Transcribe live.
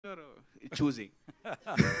choosing?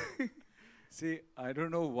 See, I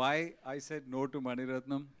don't know why I said no to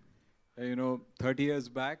Maniratnam. 30 years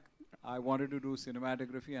back, I wanted to do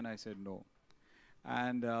cinematography and I said no.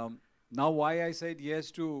 And now why I said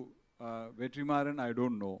yes to Vetrimaran, I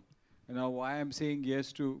don't know. And now why I'm saying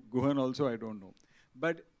yes to Guhan also, I don't know.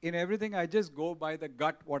 But in everything, I just go by the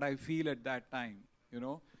gut, what I feel at that time,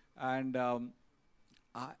 And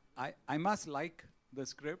I must like the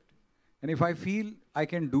script. And if I feel I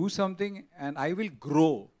can do something and I will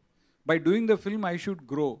grow, by doing the film, I should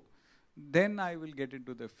grow. Then I will get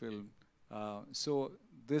into the film. So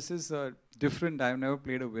this is different. I've never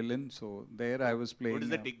played a villain, so there I was playing. What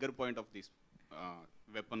is the trigger point of this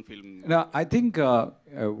weapon film? No, I think,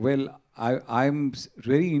 I'm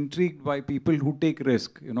very intrigued by people who take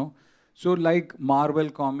risk, So like Marvel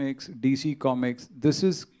Comics, DC Comics, this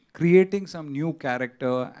is creating some new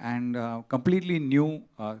character and completely new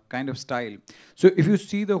kind of style. So if you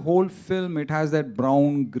see the whole film, it has that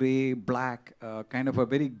brown, gray, black, kind of a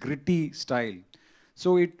very gritty style. So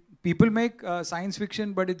people make science fiction,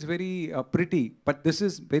 but it's very pretty. But this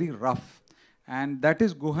is very rough. And that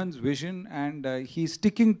is Guhan's vision, and he's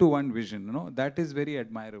sticking to one vision. That is very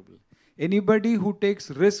admirable. Anybody who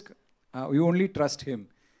takes risk, you only trust him.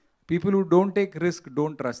 People who don't take risk,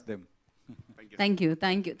 don't trust them. Thank you.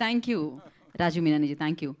 Raju Meenaniji,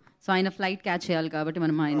 thank you. So ఆయన flight catch చేయాలి కాబట్టి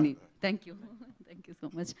మనం ఆయన్ని thank you so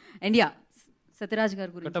much. And yeah, Sathyaraj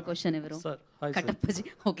గారి గురించి question ఎవరు? కట్టప్పజీ.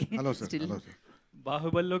 Okay,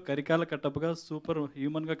 బాహుబలిలో Karikala కట్టప్పగా super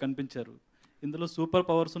human గా కనిపించారు. ఇందులో సూపర్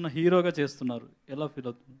పవర్స్ ఉన్న హీరోగా చేస్తున్నారు. ఎలా ఫీల్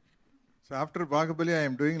అవుతుంది? So after Bahubali, I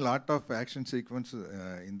am doing lot of action sequence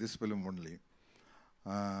in this film only.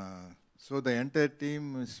 So the entire team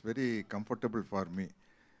is very comfortable for me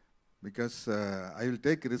because I will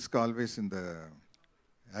take risk always in the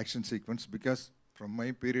action sequence because from my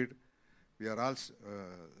period, we are all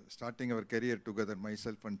starting our career together,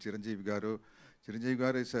 myself and Chiranjeevi Garu. Chiranjeevi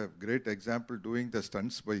Garu is a great example doing the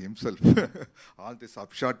stunts by himself. All this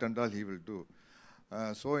upshot and all he will do.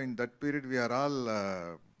 So in that period, we are all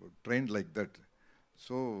trained like that.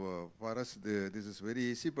 So for us, this is very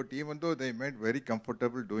easy, but even though they made very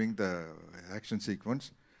comfortable doing the action sequence,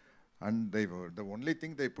 and the only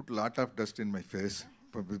thing they put lot of dust in my face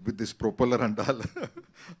with this propeller and all,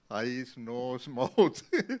 eyes, nose, mouth,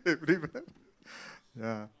 everywhere.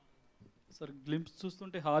 Yeah. Sir, glimpse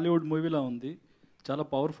చూస్తుంటే Hollywood మూవీలా ఉంది, చాలా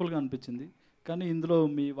పవర్ఫుల్గా అనిపించింది. కానీ ఇందులో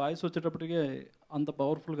మీ voice వచ్చేటప్పటికే అంత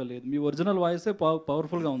పవర్ఫుల్గా లేదు. మీ ఒరిజినల్ వాయిసే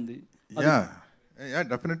పవర్ఫుల్గా ఉంది. Yeah,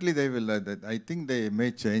 definitely they will. I think they may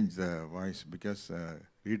change the voice because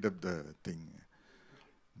read up the thing.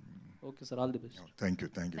 Okay, sir. All the best. Thank you.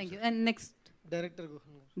 Thank you. And next, director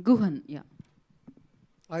Guhan. Yeah.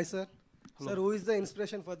 Hi, sir. Hello. Sir, who is the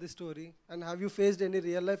inspiration for this story? And have you faced any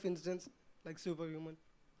real life incidents like superhuman?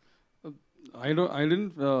 I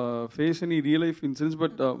didn't face any real life incidents,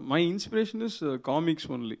 but my inspiration is comics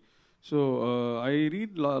only. So I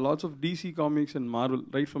read lots of DC comics and Marvel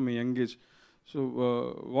right from a young age. So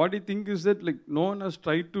what I think is that like no one has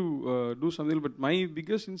tried to do something, but my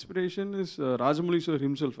biggest inspiration is Rajamouli sir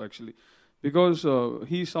himself actually, because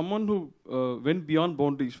he is someone who went beyond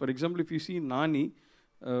boundaries. For example, if you see Nani,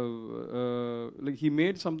 like he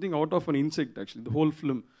made something out of an insect actually, the whole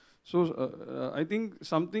film. So I think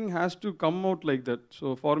something has to come out like that. So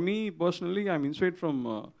for me personally, I'm inspired from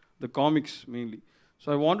the comics mainly. So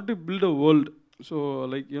I wanted to build a world. So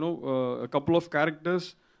like, a couple of characters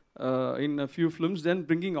in a few films, then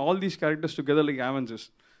bringing all these characters together like Avengers.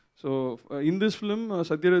 So in this film,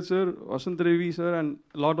 Sathyaraj sir, Vasanth Ravi sir, and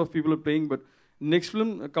a lot of people are playing. But next film,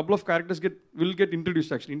 a couple of characters will get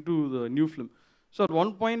introduced actually into the new film. So at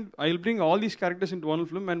one point, I'll bring all these characters into one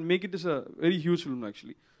film and make it as a very huge film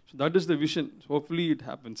actually. So that is the vision. So hopefully it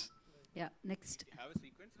happens. Yeah. Next. Have a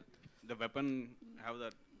sequence. The weapon have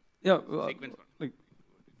that. Yeah. Sequence. Like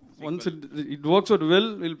once it works out well,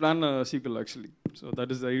 we'll plan a sequel actually. So that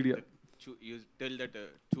is the idea. You tell that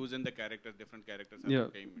choosing the characters, different characters. Yeah.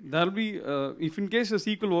 There'll be if in case a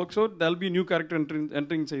sequel works out, there'll be a new character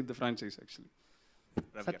entering inside the franchise actually.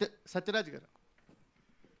 Sathyaraj garu.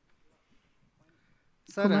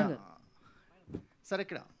 Sir,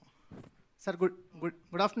 ikkada. Sir,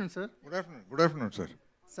 good afternoon, sir. Good afternoon, sir.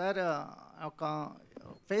 Sir, ఒక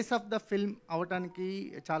face of the film అవటానికి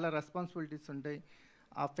చాలా responsibilities ఉంటాయి.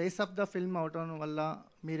 ఆ face of the film అవటం వల్ల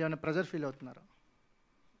మీరు ఏమైనా pressure feel అవుతున్నారా?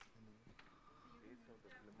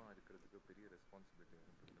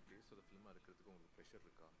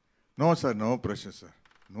 No, sir, no pressure, sir.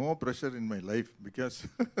 No pressure in my life because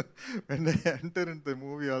when I enter into the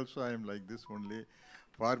movie also, I am like this only.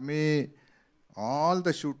 For me, all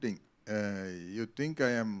the shooting, you think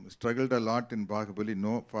I am struggled a lot in Bahubali?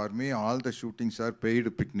 No, for me all the shootings are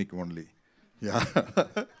paid picnic only. Yeah,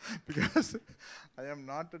 because I am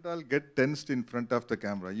not at all get tensed in front of the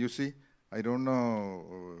camera. You see, I don't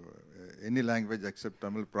know any language except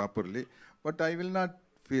Tamil properly, but I will not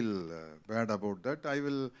feel bad about that. I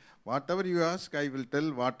will, whatever you ask, I will tell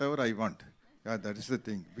whatever I want. Yeah, that is the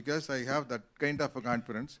thing. Because I have that kind of a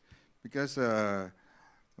confidence. Because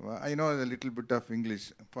I know a little bit of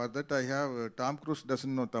English. For that I have, Tom Cruise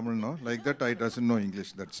doesn't know Tamil, no? Like that I doesn't know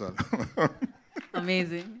English, that's all.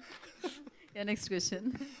 Amazing. Yeah, next question.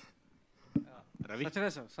 Ravi.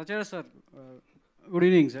 Sathyaraj sir, good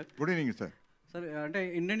evening sir. Good evening, sir. Sir అంటే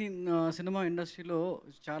Indian cinema ఇండస్ట్రీలో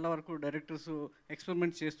చాలా వరకు directors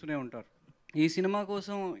experiment చేస్తూనే ఉంటారు. ఈ cinema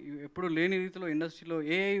కోసం ఎప్పుడు లేని రీతిలో ఇండస్ట్రీలో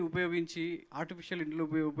ఏఐ ఉపయోగించి ఆర్టిఫిషియల్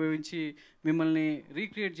ఇంటెలిజెన్స్ ఉపయోగించి మిమ్మల్ని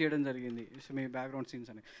రీక్రియేట్ చేయడం జరిగింది మీ బ్యాక్గ్రౌండ్ సీన్స్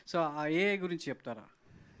అని. సో ఆ ఏఐ గురించి చెప్తారా?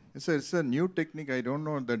 It's a new technique. I don't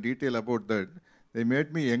know the detail about that. They made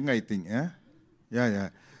me young, I think. Yeah.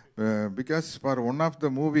 Because for one of the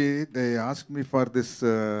movie, they asked me for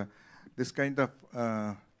this kind of...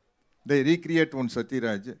 they recreate one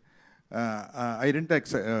Sathyaraj. I didn't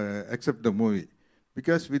accept the movie.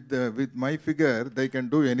 Because with my figure, they can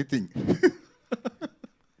do anything.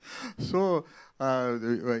 So,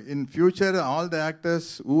 in future, all the actors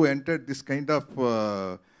who entered this kind of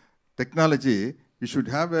technology, you should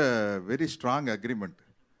have a very strong agreement.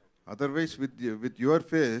 Otherwise, with your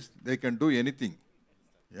face, they can do anything.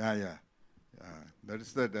 Yeah. That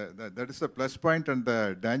is the plus point, and the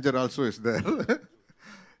danger also is there.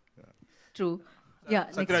 True. Yeah,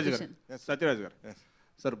 next Sathyaraj question. garu. Sathyaraj garu. Yes.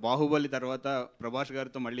 Sir, Bahubali tarvata Prabhas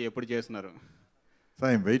garito malli eppudu chestunaru? So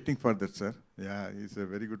I am waiting for that, sir. Yeah, he's a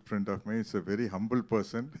very good friend of mine. He's a very humble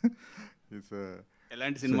person. He's a...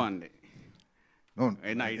 Elanti cinema andi? No,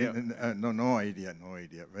 Any idea? No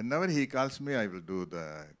idea. Whenever he calls me, I will do the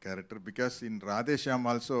character. Because in Radhesham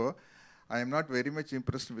also, I am not very much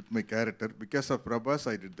impressed with my character. Because of Prabhas,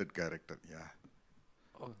 I did that character. Yeah.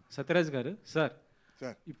 Sathyaraj గారు sir,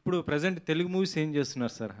 ఇప్పుడు present Telugu movies ఏం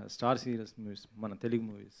చేస్తున్నారు sir? Star serious movies, మన Telugu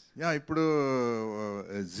movies. Yeah, ఇప్పుడు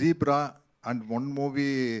zebra and one movie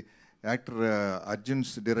actor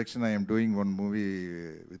Arjun's direction I am doing one movie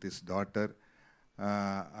with his daughter,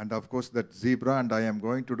 and of course that Zebra, and I am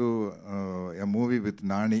going to do a movie with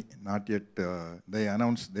Nani. Not yet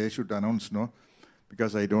they should announce, no,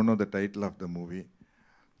 because I don't know the title of the movie.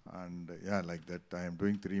 And yeah, like that I am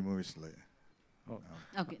doing 3 movies like.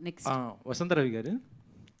 Okay, next. వసంత రవి గారు,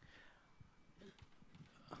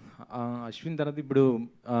 అశ్విన్ తర్వాత ఇప్పుడు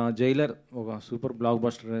Jailer ఒక super block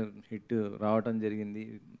buster hit రావటం జరిగింది.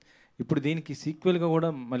 ఇప్పుడు దీనికి సీక్వెల్గా కూడా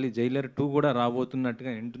మళ్ళీ జైలర్ 2 కూడా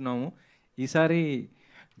రాబోతున్నట్టుగా వింటున్నాము. ఈసారి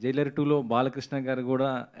జైలర్ 2లో బాలకృష్ణ గారు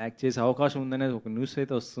కూడా యాక్ట్ చేసే అవకాశం ఉందనేది ఒక న్యూస్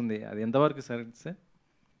అయితే వస్తుంది. అది ఎంతవరకు సరే సార్?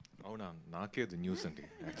 అవునా, నాకే అది న్యూస్ అండి.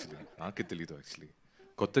 యాక్చువల్లీ నాకే తెలీదు. యాక్చువల్లీ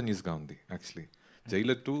కొత్త న్యూస్గా ఉంది. యాక్చువల్లీ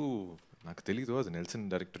జైలర్ 2 నాకు తెలీదు, అది నెల్సన్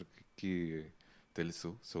డైరెక్టర్కి తెలుసు.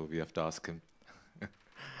 So we have to ask him.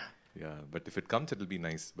 Yeah, but if it comes it will be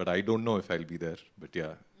nice, but I don't know if I will be there, but yeah,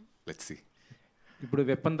 let's see. ఇప్పుడు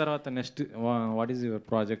weapon తర్వాత next what is your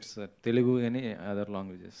projects sir? Telugu అని other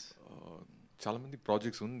languages? చాలామంది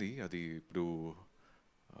projects ఉంది. అది ఇప్పుడు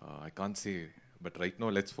I can't say, but right no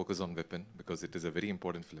let's focus on weapon because it is a very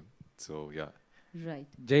important film. So yeah.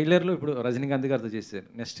 Right. జైలర్లో ఇప్పుడు రజనీకాంత్ గారితో చేశారు.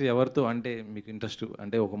 నెక్స్ట్ ఎవరితో అంటే మీకు ఇంట్రెస్ట్,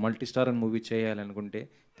 అంటే ఒక మల్టీ స్టార్ అని మూవీ చేయాలనుకుంటే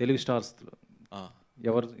తెలుగు స్టార్స్లో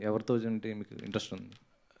ఎవరితో అంటే మీకు ఇంట్రెస్ట్ ఉంది?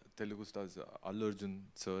 Telugu stars Allu Arjun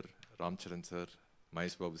sir, Ram Charan sir,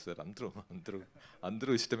 Mahesh Babu sir,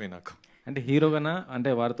 అందరూ ఇష్టమే నాకు. అంటే హీరోగానా,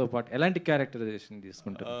 అంటే వారితో పాటు ఎలాంటి క్యారెక్టరైజేషన్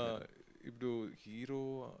తీసుకుంటారు? ఇప్పుడు హీరో,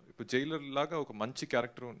 ఇప్పుడు జైలర్ లాగా ఒక మంచి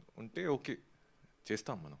క్యారెక్టర్ ఉంటే ఓకే,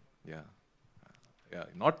 చేస్తాం మనం. Yeah,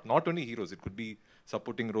 not only heroes, it could be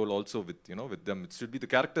supporting role also with them. It should be, the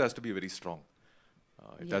character has to be very strong.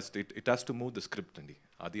 It has to move the script andi.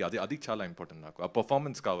 Adi chaala important naku. A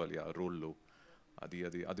performance kavali a role lo. Adi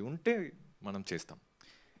unte manam chestam.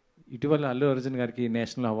 ఇటీవల అల్లు అర్జున్ గారికి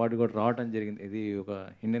national award కూడా రావడం జరిగింది. ఇది ఒక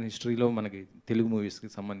Indian హిస్టరీలో మనకి తెలుగు మూవీస్కి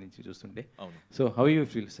సంబంధించి చూస్తుంటే. So how you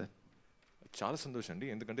feel sir? చాలా సంతోషం అండి,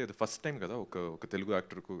 ఎందుకంటే అది ఫస్ట్ టైం కదా ఒక తెలుగు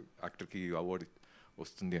యాక్టర్కి అవార్డు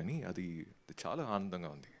వస్తుంది అని. అది చాలా ఆనందంగా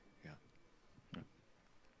ఉంది.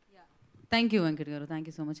 థ్యాంక్ యూ వెంకట్ గారు, thank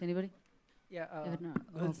you so much. Anybody?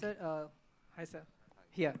 Sir, hi sir.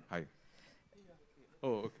 Here. Hi.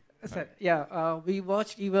 Oh, okay. Sir, yeah, we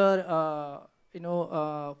watched your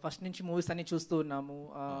first నుంచి మూవీస్ అన్ని చూస్తూ ఉన్నాము.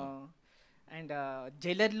 అండ్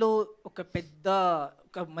జైలర్లో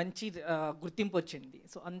ఒక మంచి గుర్తింపు వచ్చింది.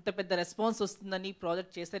 సో అంత పెద్ద రెస్పాన్స్ వస్తుందని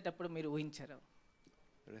ప్రాజెక్ట్ చేసేటప్పుడు మీరు ఊహించారా?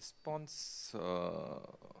 రెస్పాన్స్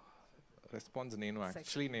రెస్పాన్స్ నేను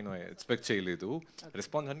ఎక్స్పెక్ట్ చేయలేదు.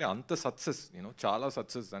 రెస్పాన్స్ అంటే అంత సక్సెస్, చాలా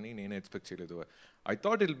సక్సెస్ అని నేను ఎక్స్పెక్ట్ చేయలేదు. I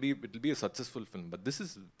thought it be a successful film, but this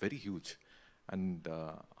is very huge. And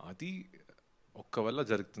అది ఒక్క వల్ల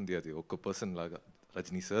జరుగుతుంది, అది ఒక్క పర్సన్ లాగా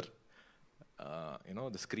Rajani sir,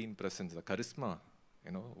 the screen presence, the Karizma,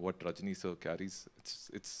 what Rajani sir carries,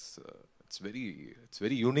 it's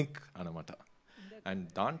very unique అన్నమాట. అండ్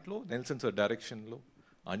దాంట్లో నెల్సన్ సార్ డైరెక్షన్లో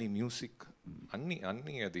అని మ్యూజిక్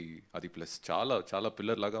అన్నీ అది ప్లస్ చాలా చాలా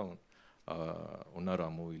పిల్లర్ లాగా ఉన్నారు ఆ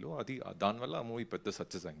మూవీలో. అది దానివల్ల ఆ మూవీ పెద్ద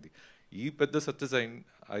సక్సెస్ అయింది. ఈ పెద్ద సక్సెస్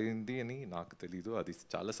అయింది అని నాకు తెలీదు, అది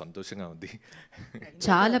చాలా సంతోషంగా ఉంది.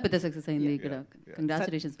 చాలా పెద్ద సక్సెస్ అయింది ఇక్కడ.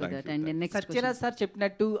 Congratulations for that. And next Sathyaraj sir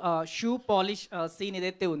చెప్పినట్టు షూ పాలిష్ సీన్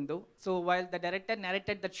ఏదైతే ఉందో, so while the director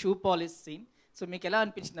narrated that shoe polish scene, so మీకు ఎలా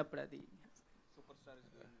అనిపించినప్పుడు అది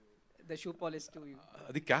the shoe polish to you?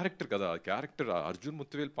 అది క్యారెక్టర్ కదా, character Arjun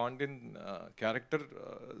Muthuvel Pandian character,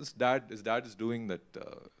 his dad is doing that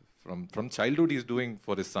from childhood he is doing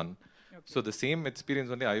for his son. Okay. So the same experience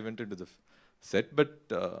only I went into the set, but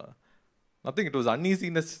nothing, it was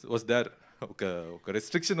uneasiness was there, ఒక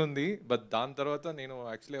restriction ఉంది. But దాని తర్వాత నేను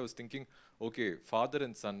actually I was thinking, okay, father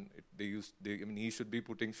and son, I mean, he should be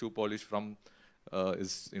putting shoe polish from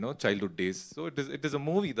his childhood days. So it is a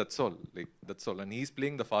movie, that's all, and he's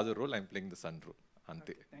playing the father role, I'm playing the son role.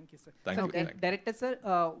 Ante. Okay, thank you sir. Thank you. Director sir,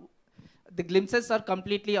 the glimpses are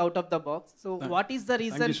completely out of the box, so what is the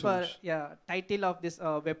reason for title of this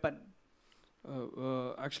weapon?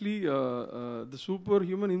 Actually the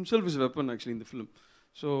superhuman himself is a weapon actually in the film.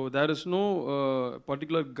 So there is no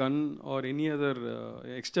particular gun or any other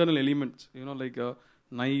external elements, like a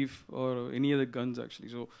knife or any other guns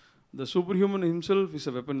actually. So the superhuman himself is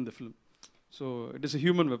a weapon in the film. So it is a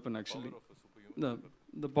human weapon actually.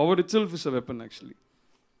 The power itself is a weapon actually.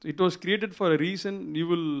 So it was created for a reason, you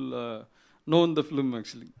will know in the film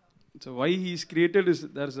actually. So why he is created is,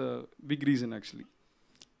 there's a big reason actually.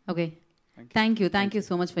 Okay. Thank you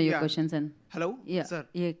so much for your questions. And hello sir,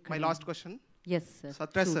 my last question. Yes sir.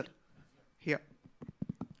 Sathyaraj sir, here,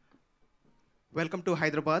 welcome to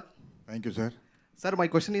Hyderabad. Thank you sir. Sir, my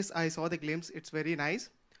question is, I saw the glimpse, it's very nice.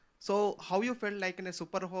 So how you felt like in a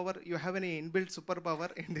superpower? You have any inbuilt superpower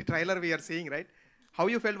in the trailer we are seeing, right? How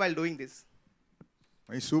you felt while doing this?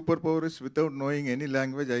 My superpower is, without knowing any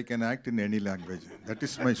language, I can act in any language. That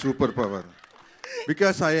is my superpower.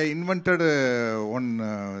 Because I invented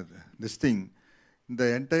this thing. In the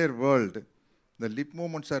entire world, the lip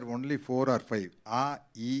movements are only 4 or 5. A,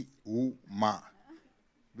 E, U, Ma.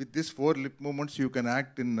 With these 4 lip movements, you can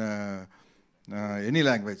act in any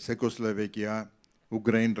language. Czechoslovakia,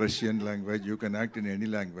 Ukraine, Russian language, you can act in any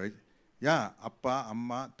language. Yeah, appa,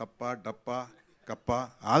 amma, tappa, dappa, kappa,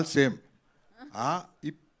 all same. A,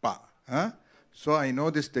 ippa. So I know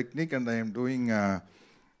this technique and I am doing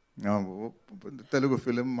Telugu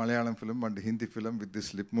film, Malayalam film and Hindi film with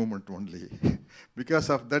this lip movement only. Because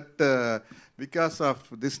of that, because of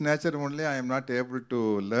this nature only, I am not able to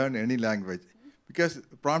learn any language. Because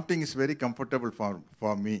prompting is very comfortable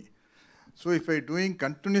for me. So if I doing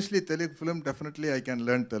continuously Telugu film, definitely I can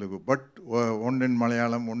learn Telugu. But one in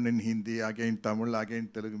Malayalam, one in Hindi, again Tamil, again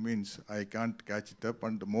Telugu means I can't catch it up.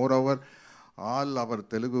 And moreover, all our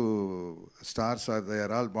Telugu stars they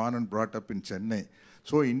are all born and brought up in Chennai.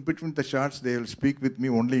 So in between the shots, they will speak with me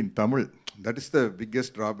only in Tamil. That is the biggest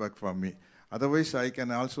drawback for me. Otherwise, I can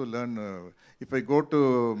also learn. If I go to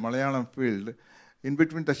Malayalam field, in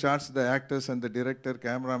between the shots, the actors and the director,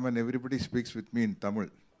 cameraman, everybody speaks with me in Tamil.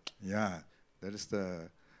 Yeah, that is the.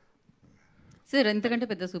 Sir, ఎంతకంటే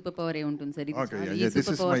పెద్ద super power ఏ ఉంటుంది sir? Okay, yeah,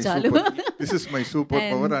 this is my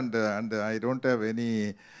superpower, and I don't have any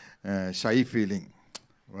shy feeling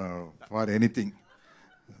for anything.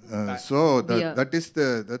 So that is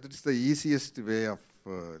the easiest way of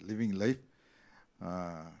living life.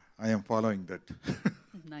 I am following that.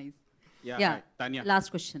 Nice. Yeah. Tanya. Last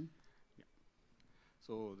question.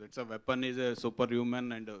 So that's a weapon is a superhuman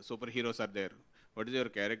and superheroes are there. What is your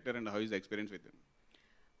character and how is the experience with him?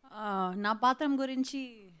 నా పాత్రం గురించి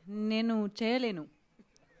నేను చేయలేను,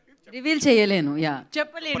 reveal చేయలేను. Yeah,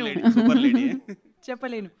 చెప్పలేను.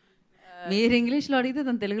 చెప్పలేను. మీరు ఇంగ్లీష్లో అడిగితే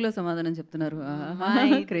తను తెలుగులో సమాధానం చెప్తున్నారు. My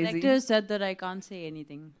director said that I can't say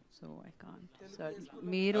anything, so I can't. So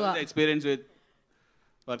మీరు experience with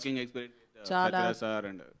working experience with Sathyaraj sir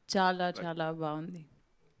and చాలా బాగుంది.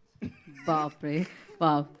 బాప్రే,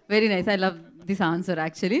 wow, very nice. I love this answer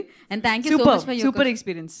actually. And thank you so much for you're super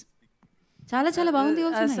experience. చాలా బాగుంది.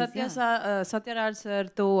 సత్యరాజ్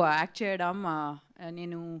సార్తో act చేయడం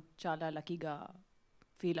నేను చాలా లక్కీగా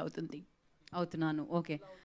ఫీల్ అవుతున్నాను. ఓకే.